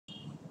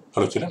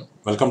Hello children,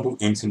 welcome to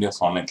AIMS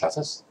India's online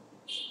classes.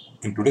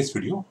 In today's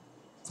video,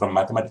 from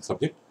mathematics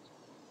subject,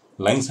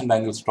 lines and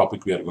angles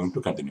topic we are going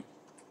to continue.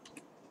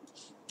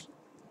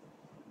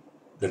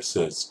 Let's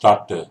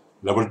start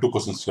level 2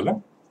 questions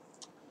children.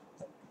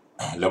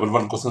 Level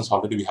 1 questions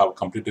already we have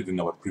completed in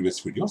our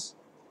previous videos.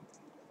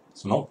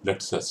 So now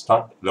let's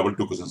start level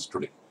 2 questions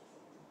today.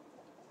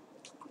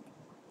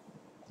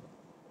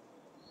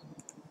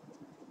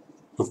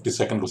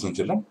 52nd question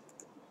children.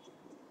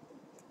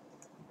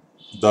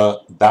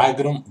 The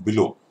diagram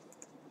below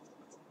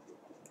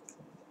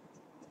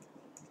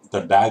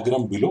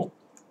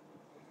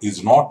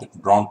is not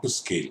drawn to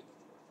scale.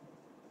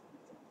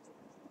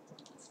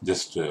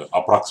 Just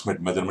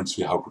approximate measurements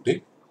we have to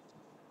take.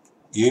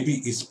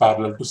 AB is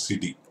parallel to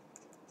CD.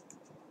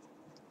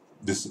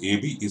 This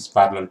AB is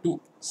parallel to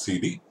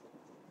CD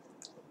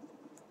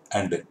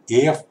and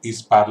AF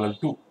is parallel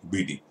to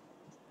BD.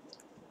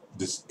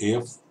 This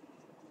AF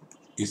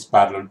is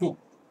parallel to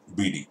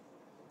BD.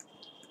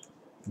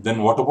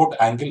 Then what about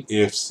angle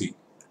AFC?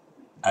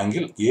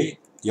 Angle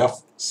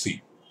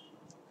AFC.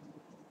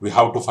 We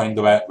have to find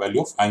the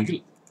value of angle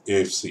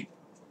AFC.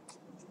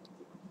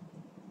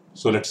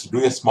 So let's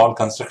do a small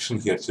construction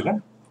here,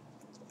 children.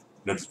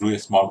 Let's do a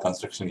small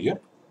construction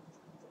here.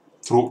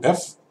 Through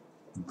F,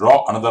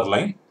 draw another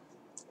line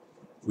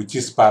which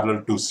is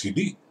parallel to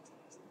CD.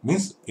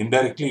 Means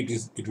indirectly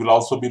it will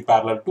also be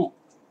parallel to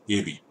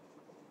AB.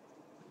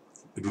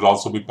 It will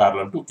also be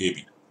parallel to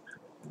AB.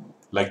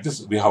 Like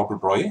this, we have to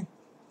draw a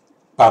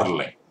parallel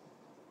line.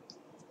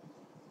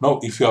 Now,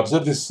 if you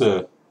observe this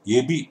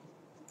AB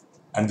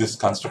and this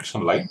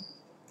construction line,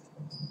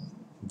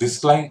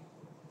 this line,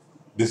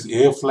 this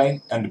AF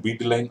line and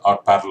BD line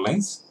are parallel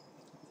lines,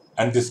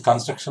 and this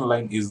construction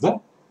line is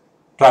the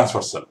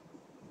transversal,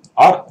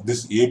 or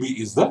this AB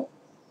is the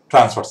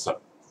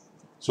transversal.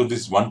 So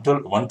this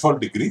 112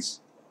 degrees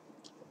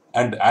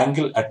and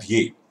angle at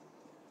A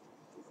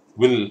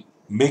will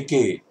make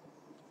a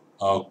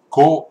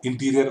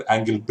co-interior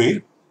angle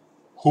pair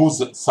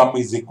whose sum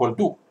is equal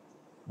to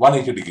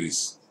 180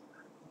 degrees.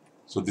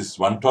 So this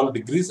 112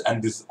 degrees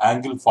and this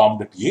angle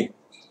formed at A,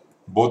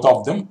 both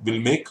of them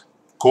will make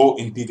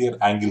co-interior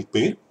angle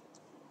pair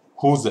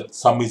whose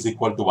sum is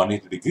equal to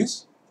 180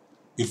 degrees.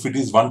 If it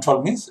is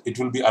 112 means it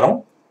will be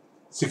around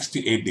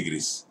 68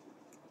 degrees.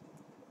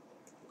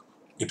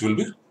 It will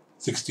be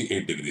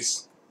 68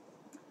 degrees.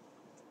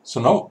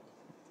 So now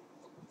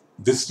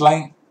this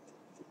line,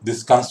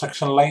 this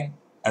construction line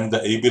and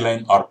the AB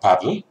line are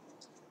parallel.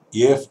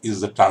 AF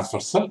is the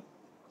transversal.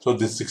 So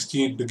this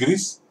 68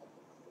 degrees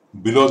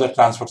below the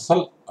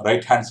transversal,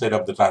 right hand side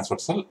of the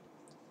transversal,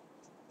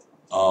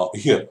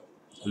 here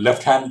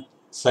left hand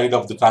side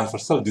of the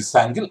transversal, this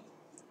angle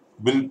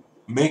will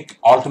make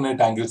alternate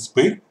angles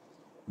pair.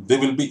 They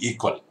will be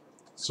equal.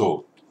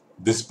 So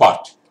this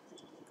part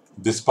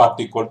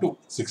equal to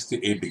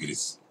 68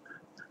 degrees.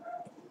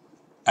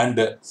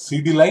 And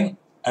CD line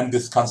and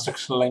this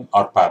construction line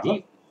are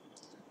parallel.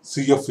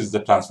 CF is the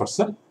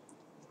transversal.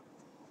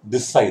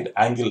 This side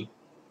angle,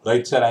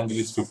 right side angle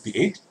is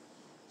 58.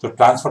 So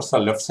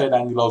transversal left side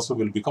angle also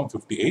will become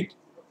 58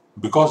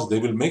 because they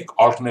will make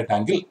alternate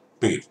angle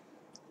pair.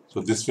 So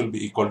this will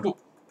be equal to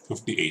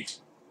 58.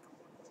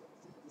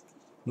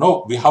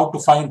 Now we have to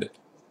find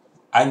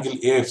angle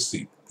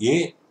AFC.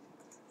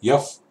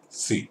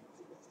 AFC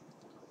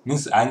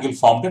means angle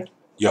formed at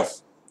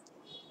F,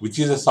 which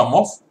is a sum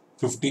of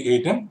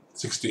 58 and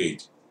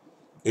 68.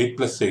 8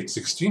 plus 8,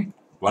 16.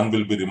 1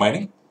 will be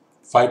remaining.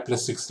 5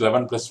 plus 6,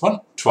 11 plus 1,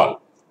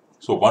 12.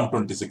 So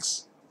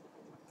 126.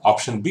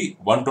 Option B,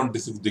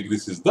 126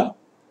 degrees is the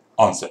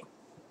answer.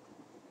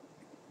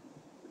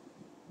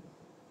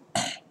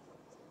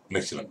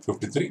 Next one,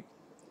 53.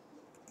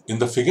 In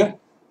the figure,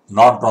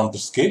 not drawn to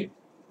scale,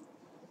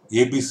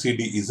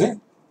 ABCD is a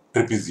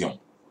trapezium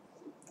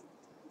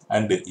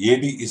and AD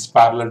is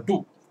parallel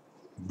to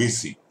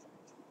BC.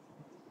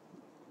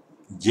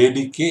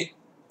 JDK,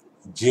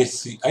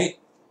 JCI,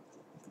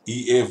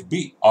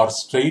 EAFB are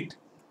straight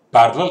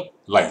parallel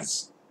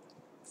lines.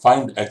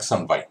 Find X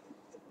and Y.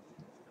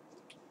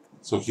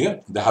 So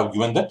here they have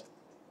given that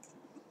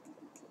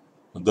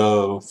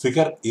the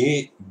figure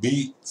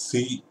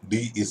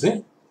ABCD is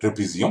a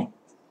trapezium,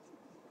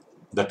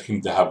 that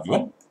hint they have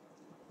given,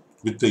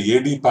 with the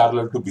AD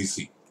parallel to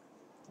BC.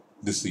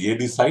 This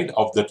AD side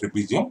of the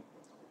trapezium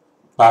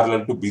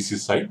parallel to BC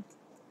side,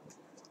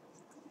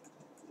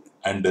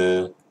 and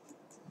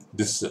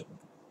this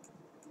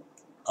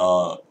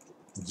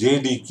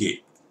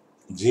JDK,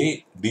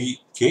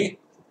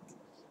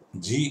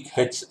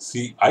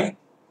 GHCI,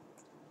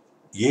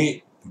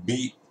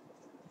 ABF.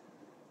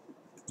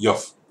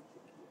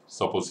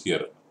 Suppose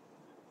here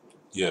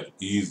E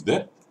is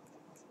there,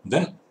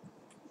 then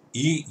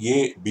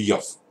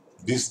EABF.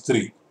 These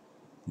three,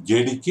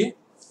 JDK,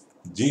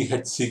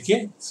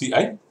 GHCK,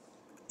 CI,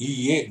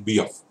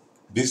 EABF.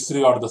 These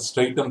three are the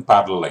straight and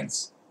parallel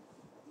lines.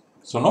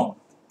 So now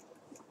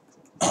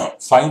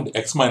find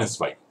X minus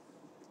Y.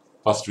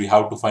 First we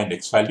have to find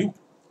X value,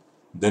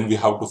 then we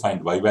have to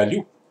find Y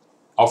value.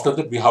 After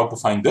that we have to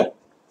find the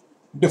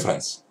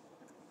difference.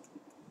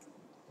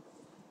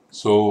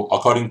 So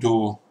according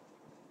to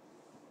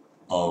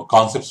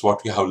concepts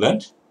what we have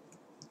learned,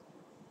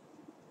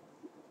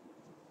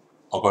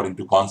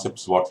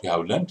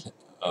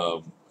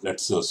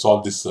 let's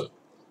solve this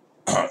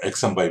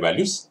x and y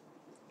values.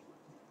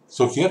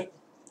 So here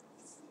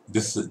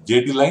this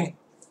JD line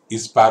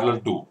is parallel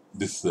to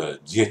this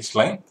GH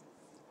line.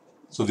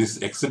 So this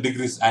x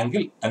degrees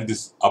angle and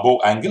this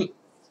above angle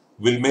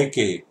will make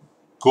a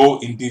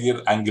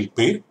co-interior angle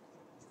pair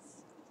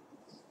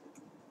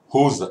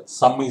whose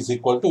sum is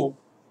equal to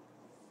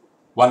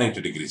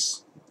 180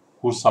 degrees.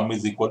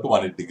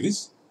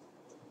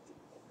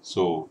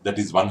 So that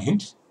is one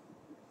hint.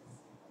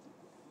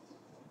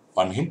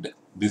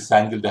 This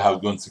angle they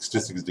have given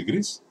 66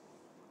 degrees.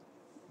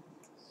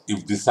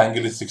 If this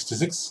angle is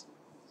 66,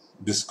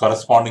 this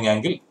corresponding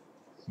angle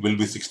will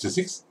be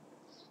 66.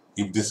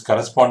 If this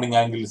corresponding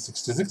angle is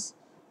 66,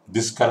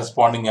 this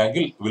corresponding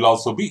angle will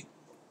also be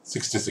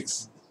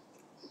 66.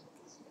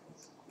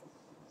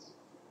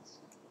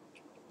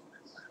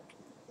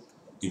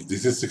 If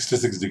this is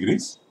 66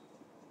 degrees,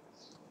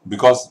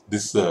 because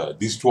these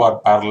two are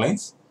parallel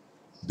lines,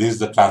 this is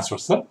the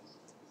transversal,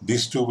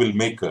 these two will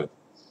make a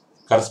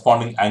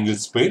corresponding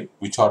angles pair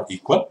which are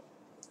equal.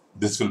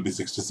 This will be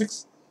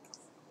 66,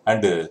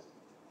 and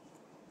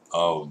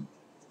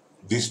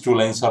these two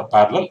lines are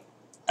parallel,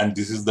 and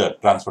this is the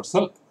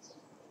transversal.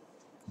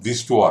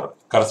 These two are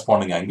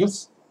corresponding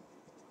angles,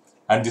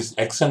 and this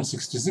x and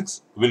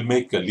 66 will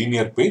make a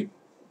linear pair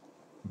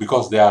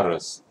because they are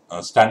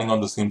standing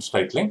on the same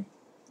straight line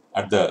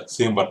at the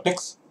same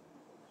vertex.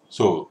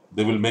 So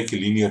they will make a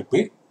linear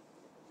pair.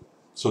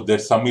 So their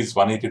sum is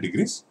 180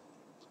 degrees.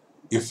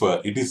 If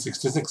it is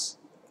 66,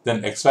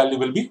 then x value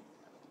will be,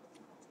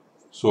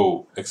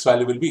 so x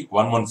value will be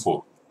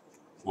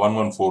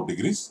 114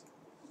 degrees.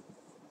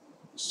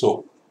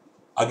 So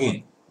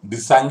again,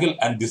 this angle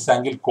and this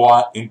angle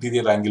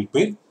co-interior angle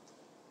pair,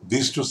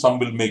 these two sum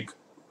will make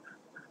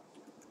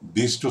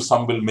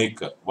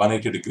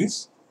 180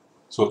 degrees.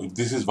 So if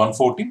this is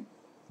 114,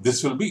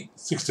 this will be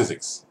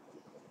 66.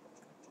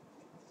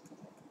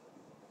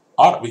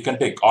 Or we can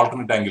take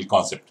alternate angle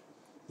concept.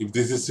 If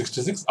this is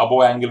 66,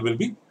 above angle will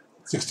be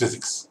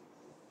 66.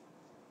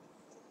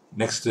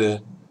 Next,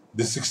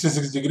 this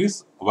 66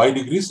 degrees, y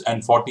degrees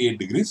and 48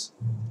 degrees,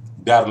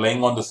 they are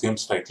lying on the same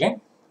straight line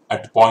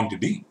at point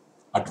D,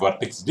 at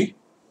vertex D.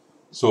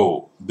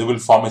 So they will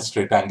form a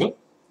straight angle.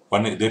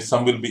 Their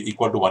sum will be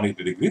equal to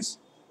 180 degrees.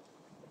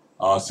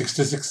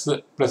 66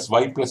 plus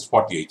y plus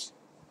 48.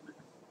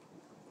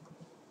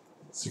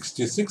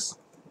 66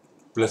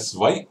 plus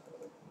y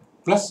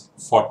plus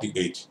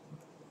 48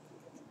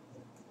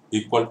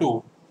 equal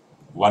to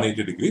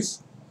 180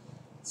 degrees.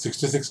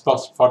 66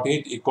 plus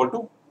 48 equal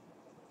to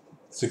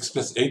 6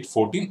 plus 8,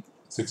 14.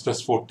 6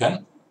 plus 4,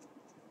 10.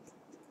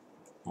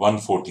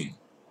 114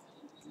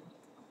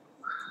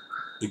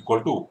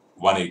 equal to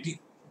 180.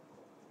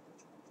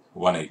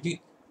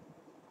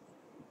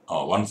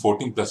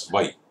 114 plus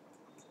y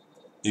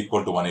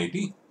equal to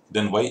 180.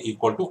 Then y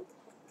equal to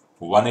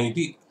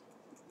 180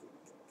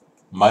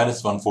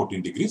 minus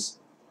 114 degrees,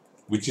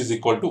 which is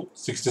equal to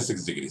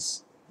 66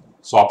 degrees.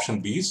 So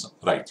option B is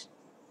right.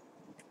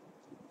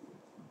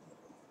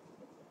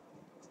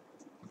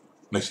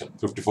 Next,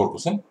 54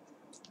 question.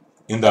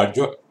 In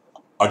the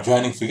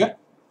adjoining figure,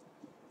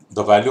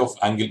 the value of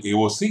angle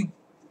AOC,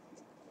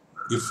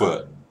 if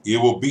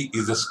AOB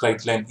is a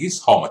straight line,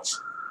 is how much?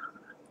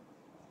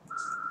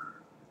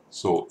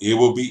 So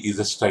AOB is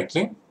a straight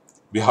line.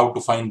 We have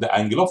to find the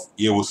angle of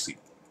AOC.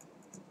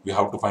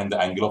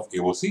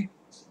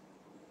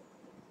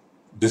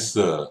 This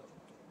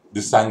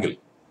angle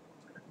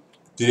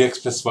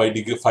 3x plus 5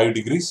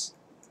 degrees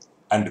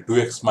and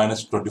 2x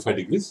minus 25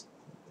 degrees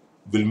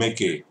will make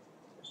a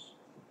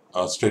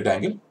straight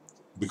angle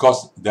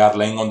because they are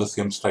lying on the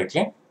same straight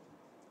line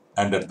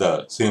and at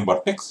the same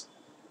vertex.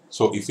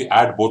 So if we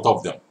add both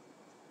of them,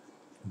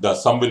 the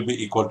sum will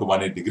be equal to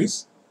 180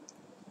 degrees.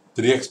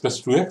 3x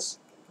plus 2x,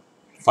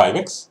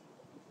 5x,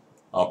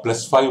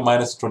 plus 5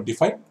 minus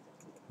 25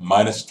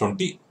 minus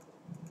 20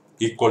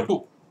 equal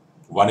to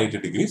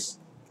 180 degrees,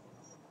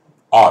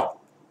 or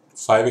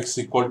 5x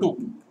equal to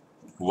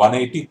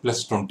 180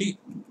 plus 20,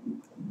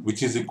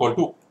 which is equal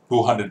to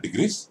 200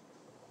 degrees,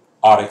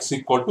 or x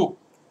equal to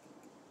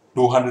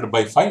 200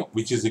 by 5,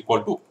 which is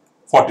equal to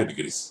 40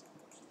 degrees.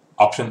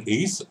 Option A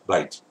is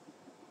right.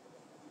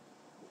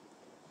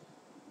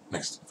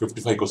 Next,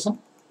 55 question.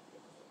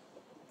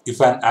 If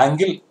an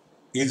angle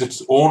is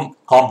its own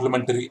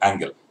complementary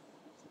angle,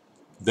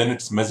 then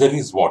its measure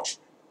is what?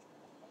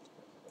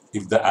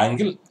 If the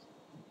angle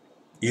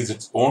is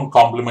its own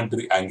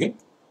complementary angle,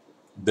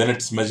 then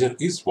its measure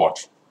is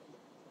what?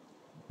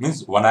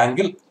 Means one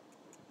angle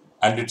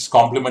and its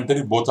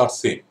complementary both are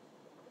same.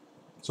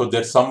 So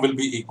their sum will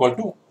be equal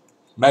to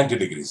 90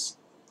 degrees.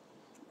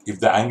 If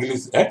the angle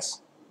is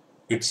x,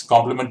 its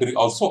complementary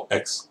also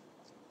x.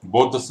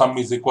 Both the sum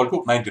is equal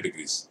to 90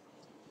 degrees.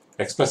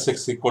 X plus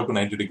x equal to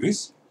 90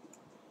 degrees.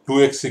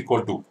 2x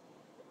equal to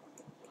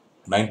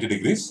 90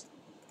 degrees.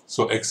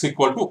 So x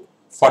equal to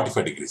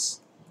 45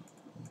 degrees.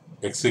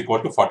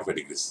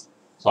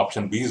 So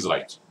option B is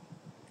right.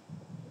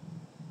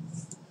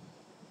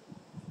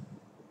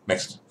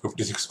 Next,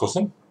 56th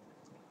question.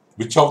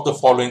 Which of the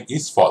following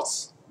is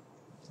false?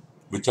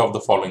 Which of the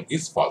following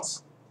is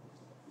false?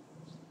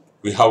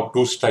 We have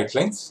two straight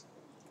lines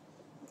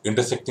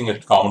intersecting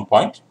at common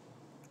point,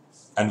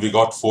 and we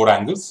got 4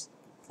 angles.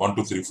 1,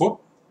 2, 3, 4.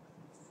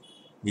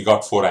 We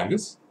got 4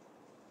 angles.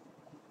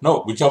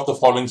 Now, which of the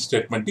following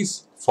statement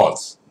is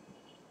false?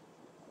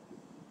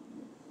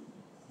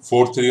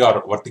 4, 3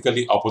 are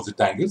vertically opposite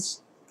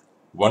angles.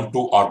 1,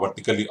 2 are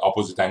vertically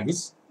opposite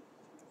angles.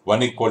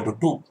 1 equal to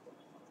 2,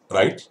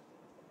 right?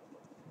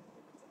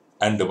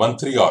 And 1,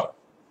 3 are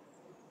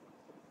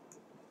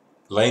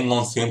lying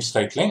on same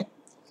straight line.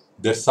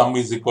 Their sum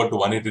is equal to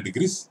 180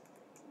 degrees.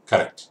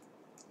 Correct.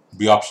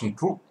 B option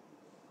true.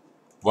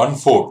 1,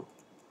 4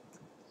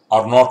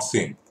 are not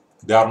same.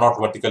 They are not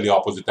vertically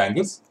opposite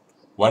angles.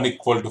 1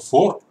 equal to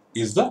 4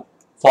 is the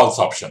false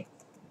option.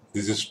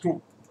 This is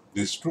true.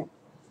 This is true.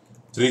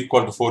 3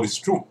 equal to 4 is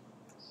true.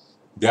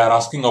 They are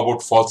asking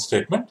about false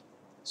statement.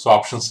 So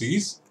option C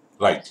is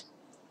right.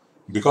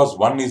 Because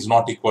 1 is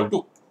not equal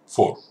to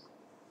 4.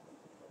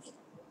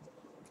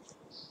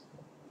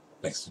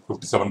 Next,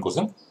 57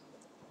 question.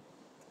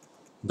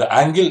 The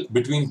angle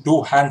between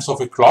two hands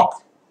of a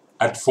clock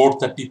at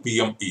 4:30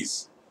 p.m.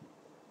 is.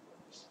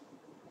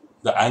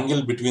 The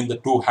angle between the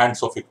two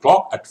hands of a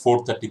clock at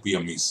 4:30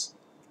 p.m. is.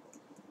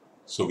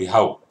 So we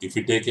have, if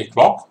we take a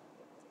clock,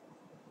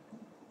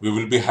 we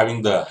will be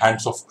having the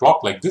hands of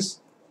clock like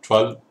this: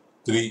 12,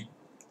 3,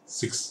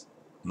 6,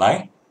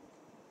 9.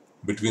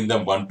 Between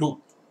them 1,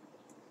 2.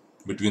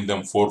 Between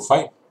them 4,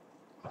 5.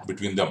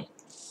 Between them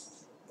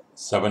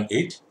 7,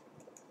 8.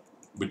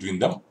 Between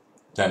them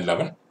 10,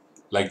 11.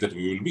 Like that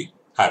we will be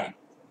having.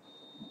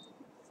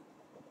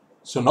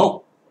 So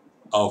now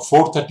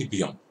 4:30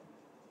 p.m.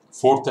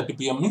 4:30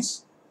 p.m.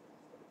 means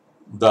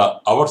the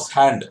hour's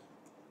hand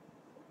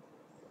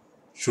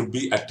should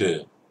be at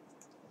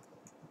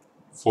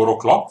 4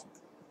 o'clock.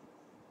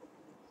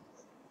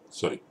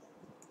 Sorry,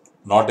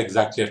 not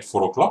exactly at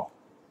 4 o'clock,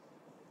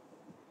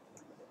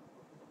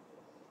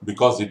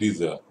 because it is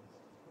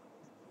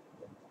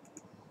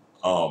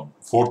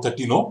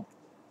 4:30. No,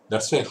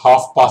 that's why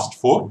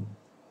 4:30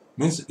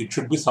 means it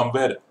should be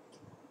somewhere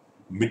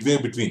midway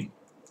between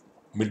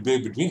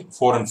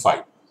 4 and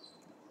 5.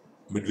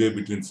 Midway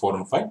between 4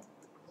 and 5.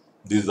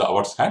 This is the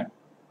hour's hand.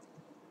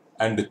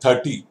 And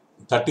 30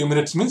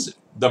 minutes means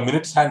the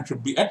minute's hand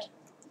should be at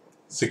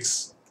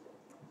 6.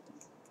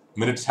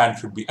 Minute's hand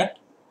should be at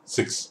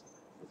 6.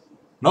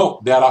 Now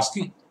they are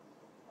asking,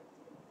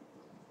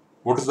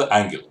 what is the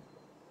angle?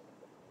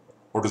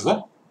 What is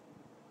the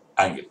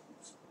angle?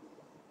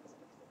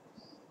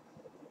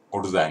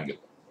 What is the angle?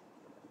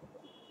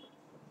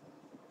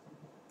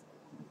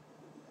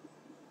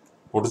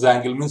 What is the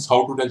angle means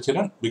how to tell,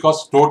 children?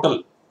 Because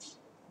total.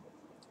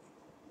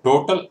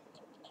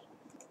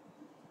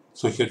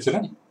 So here,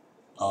 children,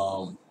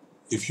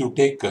 if you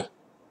take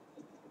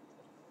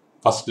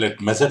first, let's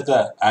measure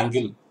the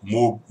angle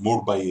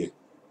moved by a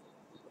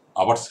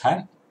hour's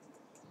hand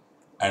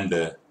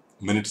and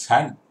minute's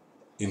hand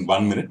in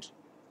 1 minute,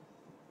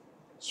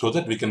 so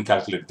that we can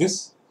calculate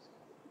this.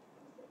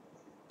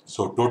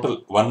 So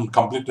total, one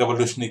complete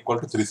revolution equal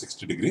to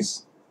 360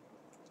 degrees.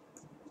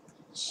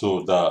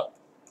 So the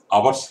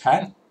hour's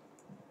hand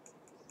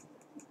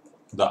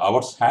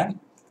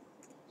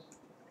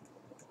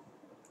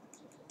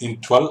in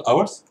 12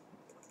 hours,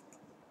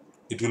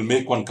 it will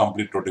make one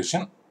complete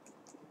rotation.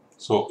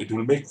 So it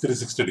will make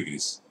 360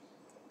 degrees.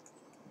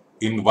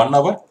 In 1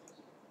 hour,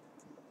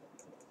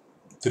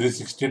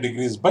 360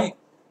 degrees by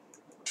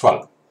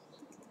 12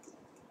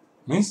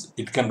 means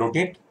it can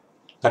rotate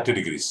 30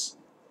 degrees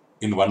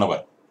in 1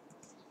 hour.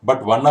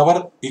 But 1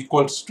 hour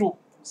equals to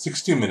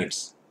 60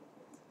 minutes.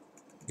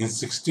 In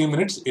 60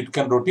 minutes, it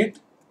can rotate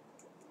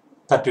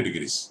 30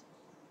 degrees.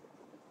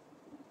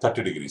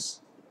 30 degrees.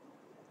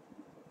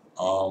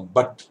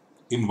 But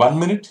in 1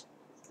 minute,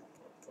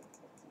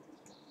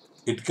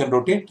 it can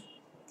rotate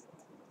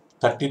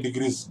 30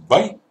 degrees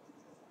by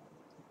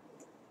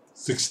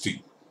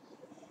 60,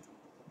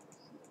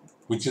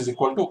 which is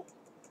equal to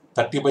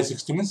 30 by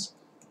 60 means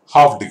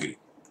half degree.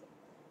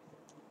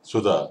 So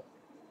the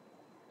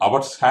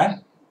hour's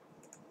hand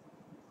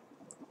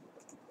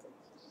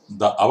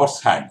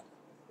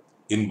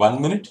in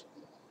 1 minute,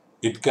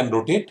 it can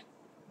rotate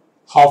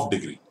half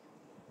degree.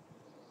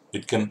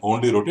 It can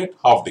only rotate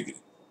half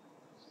degree.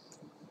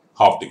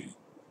 Half degree.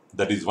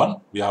 That is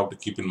one we have to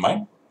keep in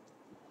mind.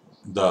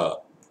 The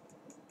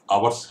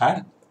hour's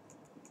hand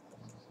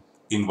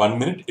in 1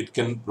 minute, it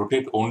can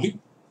rotate only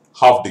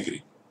half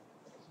degree.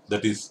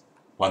 That is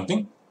one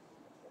thing.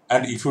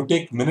 And if you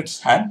take minute's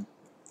hand,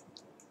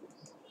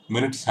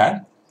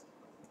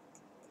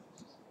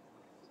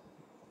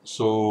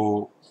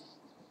 so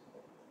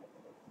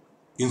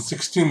in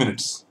 60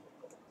 minutes,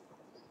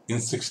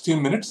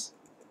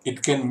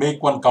 it can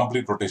make one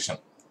complete rotation,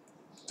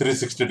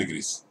 360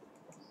 degrees.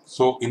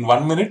 So in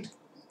 1 minute,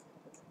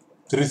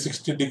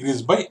 360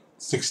 degrees by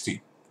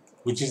 60,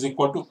 which is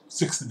equal to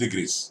 6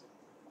 degrees.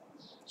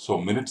 So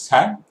minute's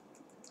hand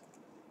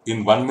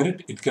In 1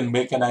 minute, it can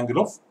make an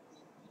angle of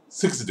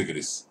 6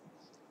 degrees.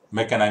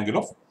 Make an angle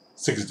of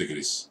 6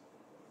 degrees.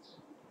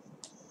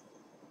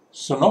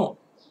 So now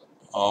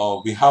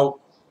we have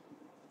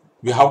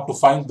to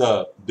find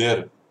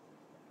their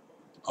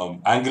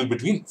angle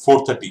between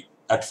 430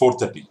 at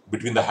 430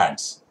 between the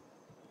hands.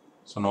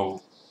 So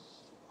now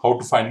how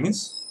to find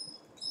means,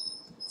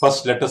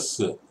 first let us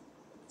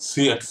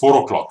see at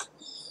 4 o'clock.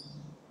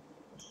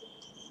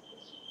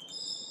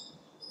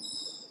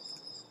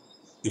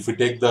 If we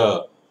take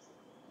the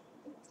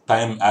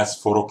time as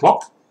 4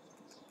 o'clock,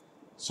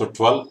 so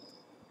 12,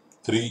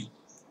 3,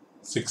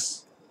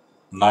 6,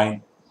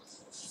 9,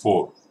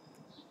 4.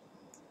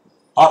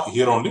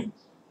 Here only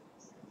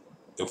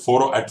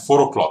 4 at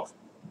 4 o'clock.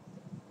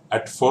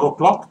 At 4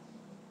 o'clock,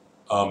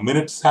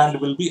 minute's hand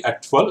will be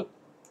at 12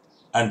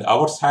 and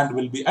hour's hand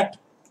will be at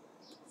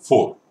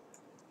 4.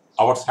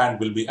 Hour's hand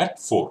will be at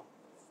 4.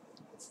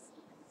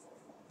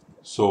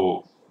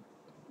 So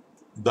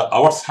the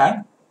hour's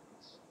hand,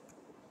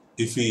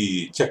 if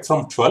we check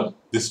from 12,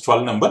 this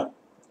 12 number,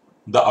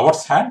 the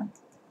hour's hand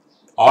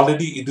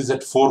already it is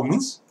at 4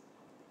 means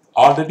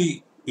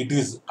already it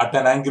is at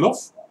an angle of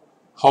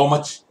how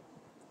much?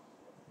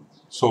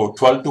 So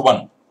 12 to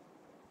 1,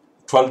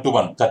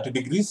 30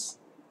 degrees,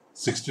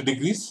 60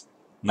 degrees,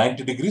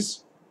 90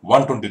 degrees,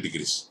 120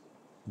 degrees.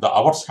 The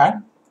hour's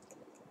hand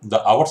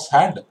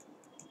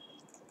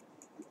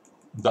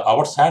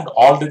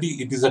already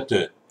it is at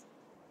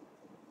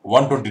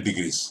 120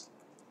 degrees.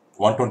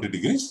 120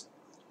 degrees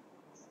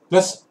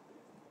plus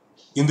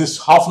in this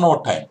half an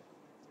hour time,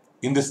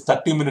 in this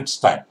 30 minutes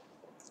time,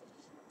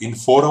 in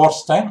 4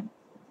 hours time,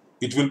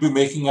 it will be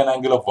making an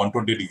angle of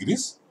 120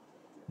 degrees.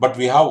 But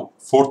we have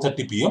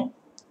 4:30 p.m.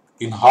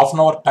 in half an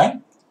hour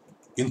time,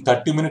 in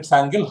 30 minutes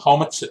angle, how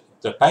much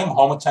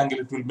angle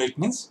it will make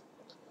means,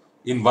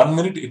 in 1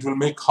 minute it will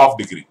make half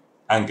degree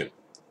angle.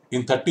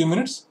 In 30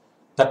 minutes,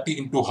 30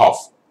 into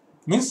half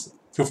means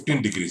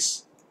 15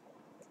 degrees.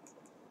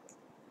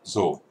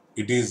 So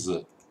it is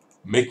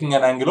making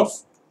an angle of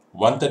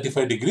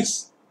 135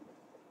 degrees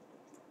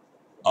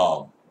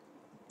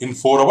in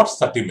 4 hours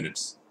 30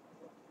 minutes.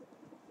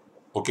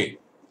 Okay,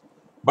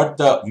 but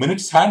the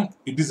minute's hand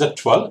it is at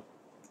 12.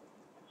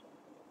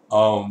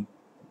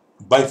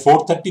 By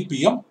 4:30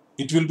 p.m.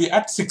 it will be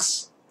at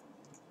 6.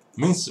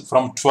 Means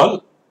from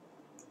 12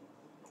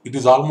 it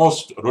is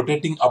almost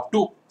rotating up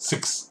to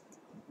 6.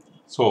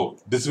 So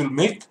this will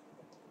make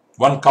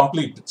one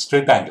complete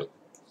straight angle,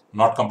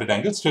 not complete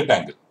angle, straight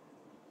angle.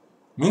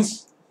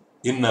 Means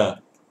in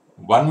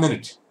 1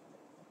 minute,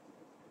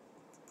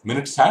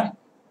 minute's hand,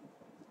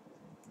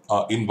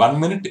 in 1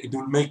 minute it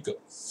will make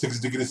 6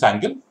 degrees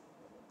angle.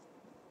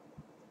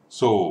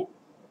 So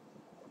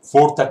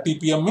 4:30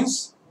 p.m.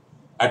 means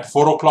at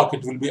 4 o'clock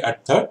it will be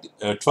at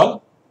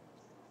 12.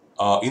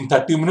 In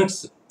 30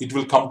 minutes it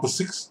will come to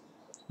 6.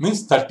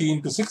 Means 30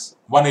 into 6,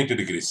 180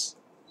 degrees.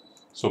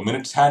 So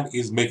minute's hand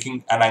is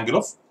making an angle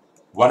of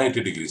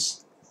 180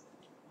 degrees.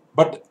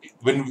 But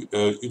when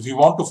if you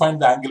want to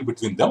find the angle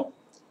between them,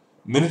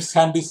 minute's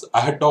hand is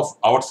ahead of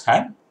hour's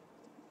hand.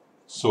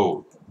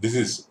 So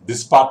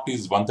this part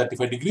is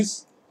 135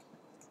 degrees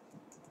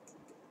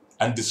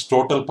and this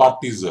total part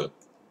is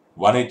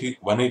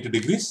 180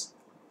 degrees.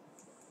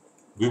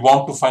 We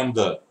want to find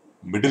the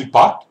middle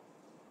part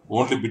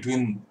only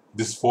between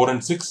this 4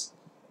 and 6.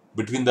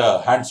 Between the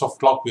hands of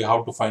clock we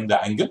have to find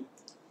the angle.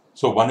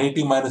 So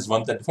 180 minus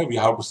 135 we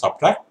have to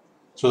subtract.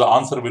 So the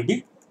answer will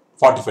be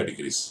 45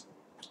 degrees.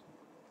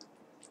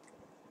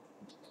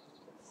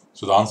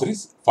 So the answer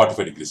is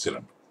 45 degrees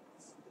children.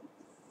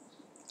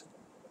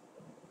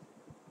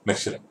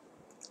 Next children.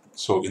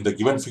 So in the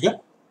given figure,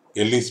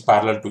 L is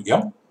parallel to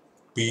M,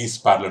 P is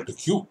parallel to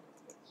Q.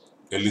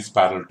 L is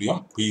parallel to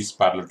M, P is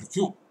parallel to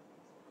Q.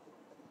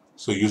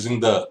 So using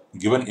the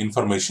given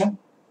information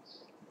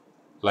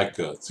like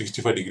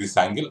 65 degrees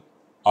angle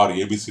or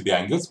ABCD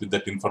angles, with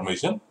that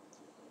information,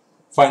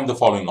 find the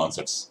following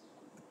answers.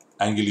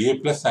 Angle A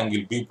plus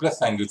angle B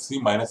plus angle C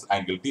minus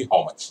angle D,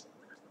 how much?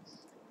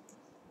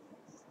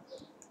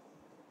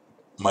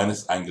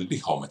 Minus angle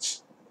D, how much?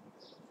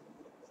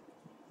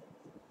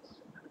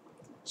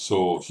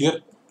 So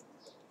here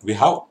we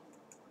have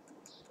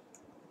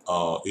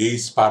A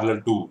is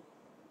parallel to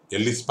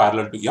L is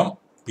parallel to M,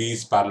 P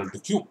is parallel to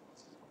Q,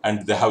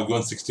 and they have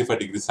given 65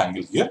 degrees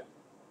angle here.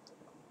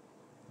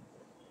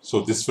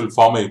 So this will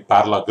form a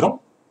parallelogram.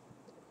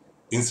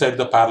 Inside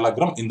the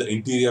parallelogram, in the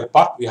interior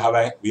part, we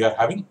are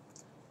having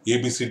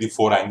ABCD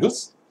 4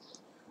 angles.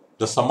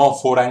 The sum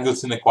of 4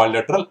 angles in a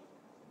quadrilateral,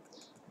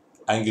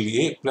 angle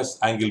A plus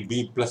angle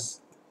B plus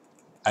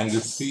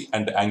angle C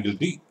and angle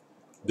D,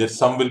 their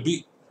sum will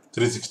be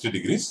 360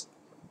 degrees.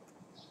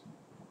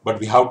 But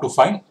we have to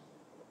find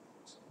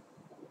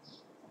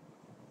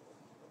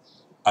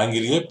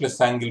angle A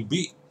plus angle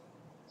B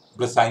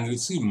plus angle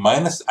C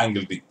minus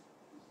angle D.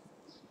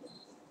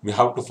 We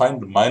have to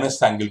find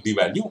minus angle D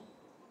value.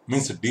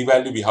 Means D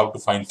value we have to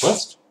find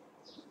first.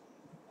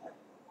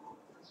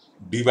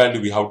 D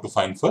value we have to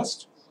find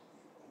first.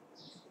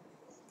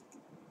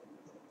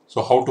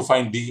 So how to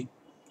find D?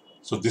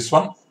 So this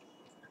one,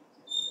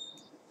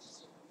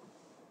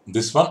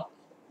 this one,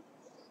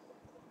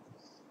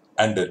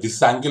 and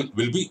this angle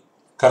will be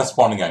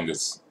corresponding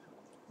angles,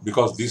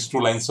 because these two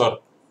lines are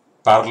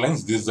parallel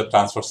lines. This is the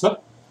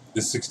transversal.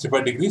 This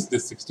 65 degrees,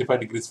 this 65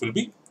 degrees will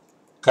be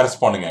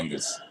corresponding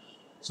angles.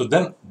 So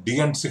then D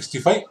and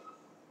 65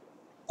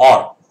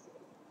 or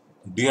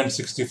D and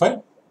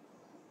 65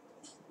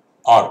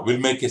 or will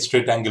make a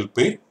straight angle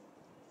pair.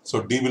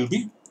 So D will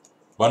be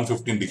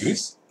 115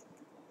 degrees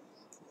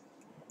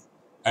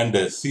and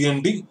C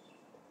and D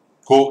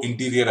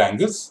co-interior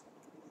angles.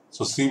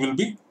 So C will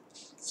be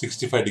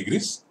 65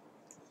 degrees.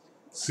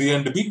 C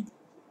and B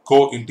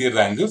co-interior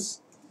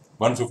angles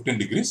 115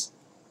 degrees.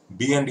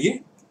 B and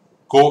A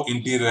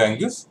co-interior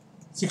angles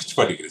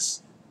 65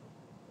 degrees.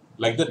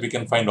 Like that we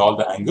can find all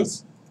the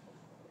angles.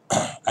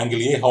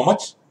 Angle A how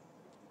much?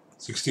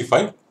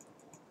 65.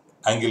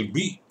 Angle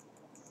B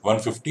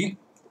 115.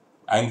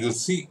 Angle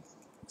C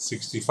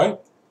 65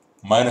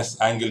 minus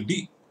angle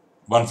D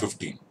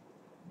 115.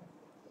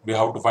 We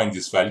have to find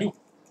this value.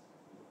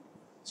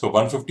 So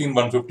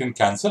 115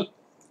 cancel.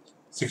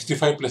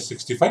 65 plus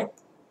 65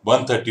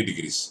 130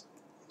 degrees.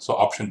 So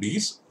option D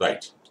is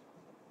right.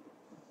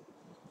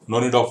 No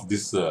need of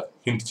this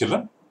hint,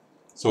 children.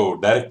 So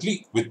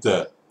directly with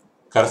the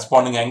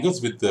corresponding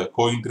angles with the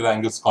co-interior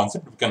angles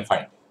concept we can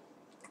find.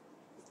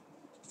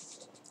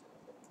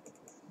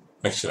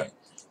 Next line.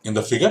 In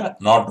the figure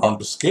not drawn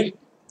to scale,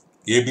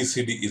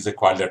 ABCD is a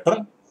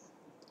quadrilateral.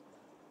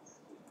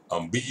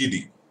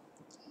 BED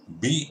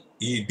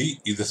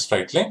is a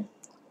straight line.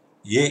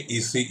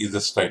 AEC is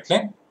a straight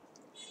line.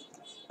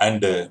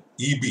 And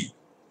EB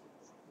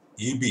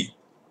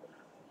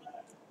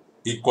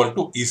equal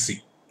to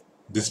EC.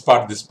 This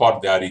part,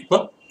 they are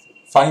equal.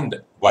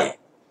 Find Y.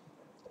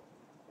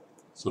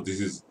 So this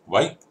is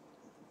Y.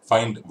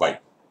 Find Y.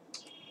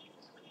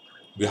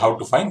 We have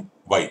to find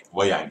Y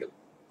angle.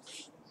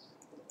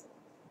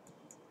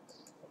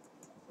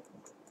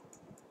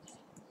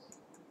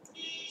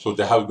 So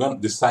they have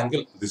given this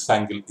angle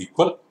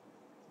equal.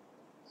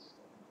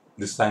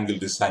 This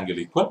angle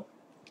equal.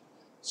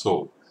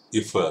 So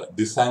if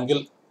this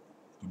angle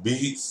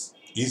B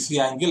EC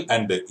angle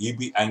and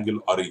EB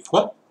angle are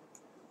equal,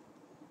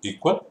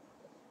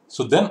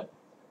 so then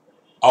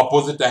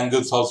opposite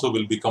angles also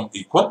will become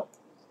equal.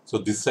 So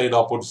this side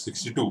opposite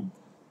 62,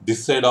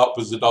 this side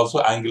opposite also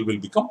angle will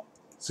become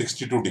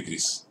 62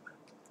 degrees.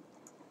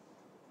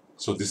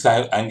 So this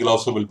angle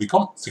also will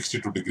become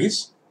 62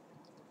 degrees.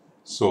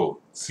 So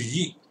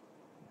CE,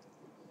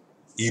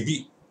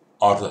 EB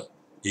are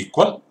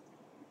equal,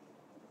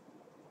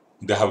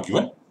 they have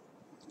given,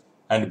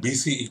 and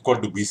BC equal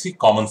to BC,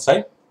 common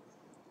side,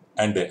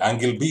 and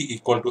angle B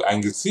equal to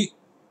angle C,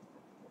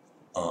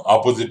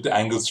 opposite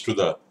angles to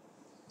the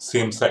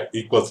same side,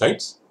 equal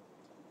sides.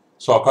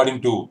 So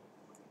according to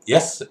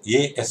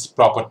SAS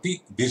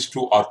property, these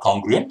two are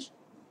congruent.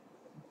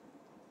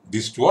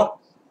 These two are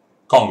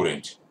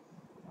congruent.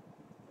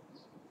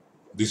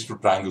 These two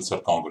triangles are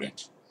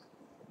congruent.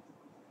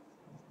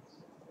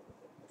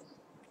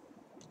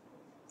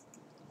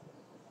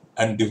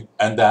 And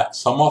the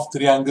sum of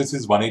three angles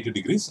is 180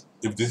 degrees.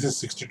 If this is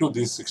 62,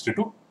 this is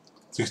 62.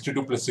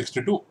 62 plus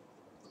 62,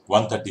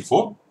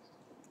 134.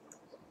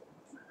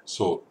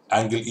 So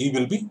angle E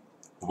will be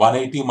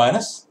 180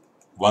 minus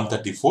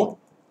 134,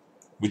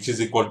 which is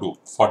equal to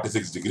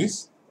 46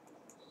 degrees.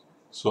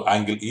 So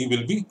angle E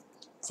will be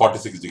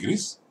 46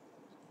 degrees.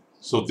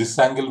 So this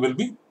angle will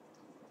be,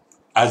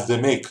 as they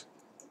make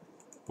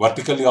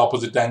vertically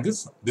opposite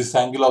angles, this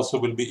angle also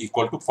will be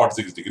equal to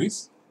 46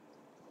 degrees.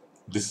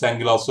 This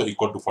angle also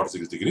equal to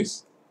 46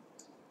 degrees.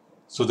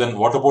 So then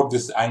what about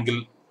this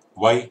angle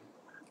Y,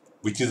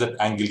 which is at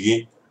angle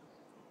A?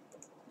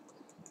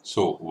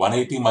 So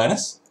 180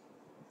 minus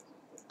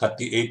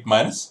 38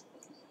 minus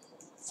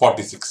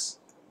 46.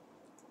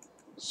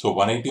 So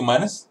 180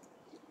 minus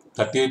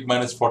 38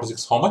 minus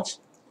 46, how much?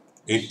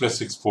 8 plus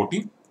 6,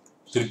 14.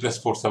 3 plus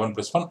 4, 7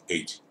 plus 1,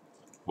 8.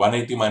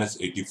 180 minus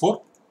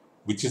 84,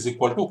 which is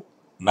equal to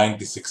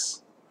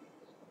 96.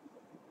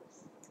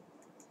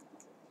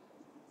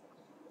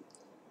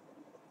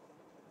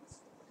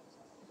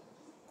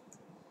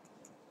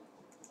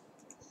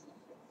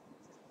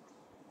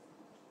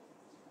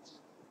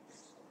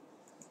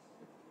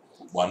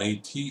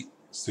 (180,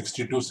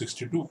 62,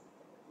 62).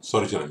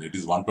 Sorry, children, it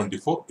is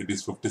 124. It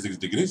is 56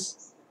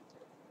 degrees.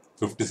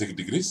 56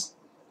 degrees,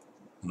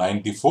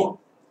 94,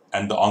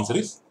 and the answer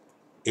is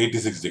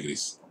 86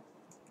 degrees.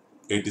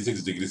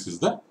 86 degrees is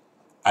the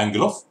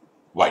angle of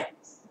Y.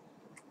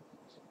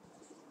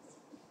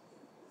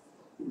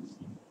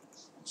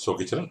 So,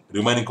 okay, children,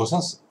 remaining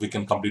questions we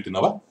can complete in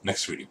our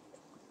next video.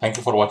 Thank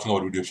you for watching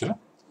our video, children.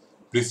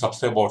 Please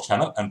subscribe our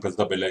channel and press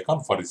the bell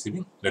icon for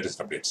receiving latest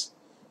updates.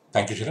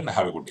 Thank you, children.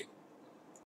 Have a good day.